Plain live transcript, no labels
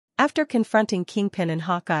After confronting Kingpin and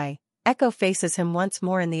Hawkeye, Echo faces him once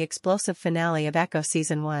more in the explosive finale of Echo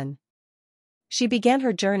Season 1. She began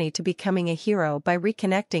her journey to becoming a hero by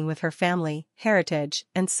reconnecting with her family, heritage,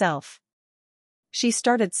 and self. She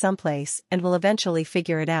started someplace and will eventually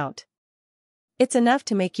figure it out. It's enough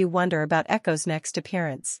to make you wonder about Echo's next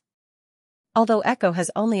appearance. Although Echo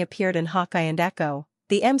has only appeared in Hawkeye and Echo,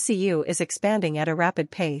 the MCU is expanding at a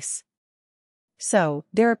rapid pace. So,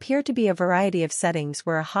 there appear to be a variety of settings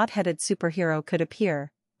where a hot-headed superhero could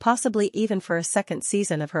appear, possibly even for a second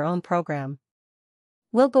season of her own program.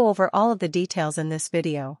 We'll go over all of the details in this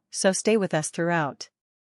video, so stay with us throughout.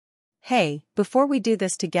 Hey, before we do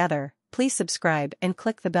this together, please subscribe and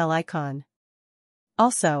click the bell icon.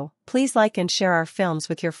 Also, please like and share our films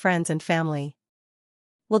with your friends and family.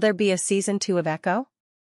 Will there be a Season 2 of Echo?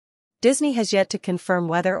 Disney has yet to confirm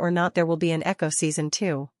whether or not there will be an Echo Season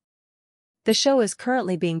 2. The show is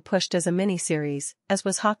currently being pushed as a miniseries, as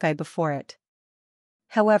was Hawkeye before it.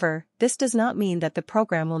 However, this does not mean that the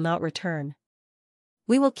program will not return.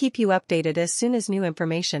 We will keep you updated as soon as new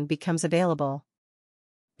information becomes available.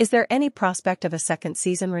 Is there any prospect of a second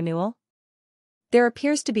season renewal? There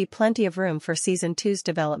appears to be plenty of room for Season 2's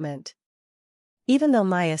development. Even though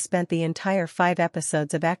Maya spent the entire 5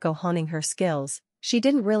 episodes of Echo honing her skills, she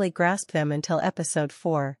didn't really grasp them until episode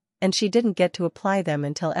 4, and she didn't get to apply them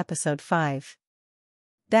until episode 5.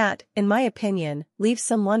 That, in my opinion, leaves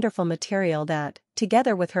some wonderful material that,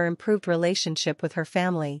 together with her improved relationship with her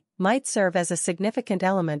family, might serve as a significant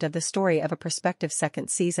element of the story of a prospective second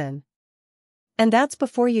season. And that's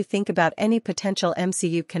before you think about any potential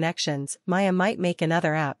MCU connections Maya might make in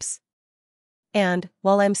other apps. And,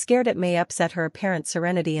 while I'm scared it may upset her apparent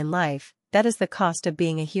serenity in life, that is the cost of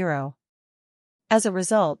being a hero. As a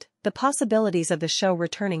result, the possibilities of the show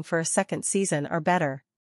returning for a second season are better.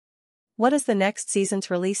 What is the next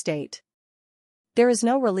season's release date? There is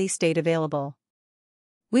no release date available.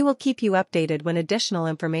 We will keep you updated when additional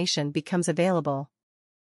information becomes available.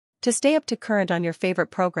 To stay up to current on your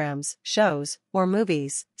favorite programs, shows, or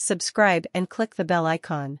movies, subscribe and click the bell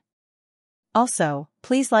icon. Also,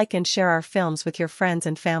 please like and share our films with your friends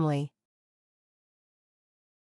and family.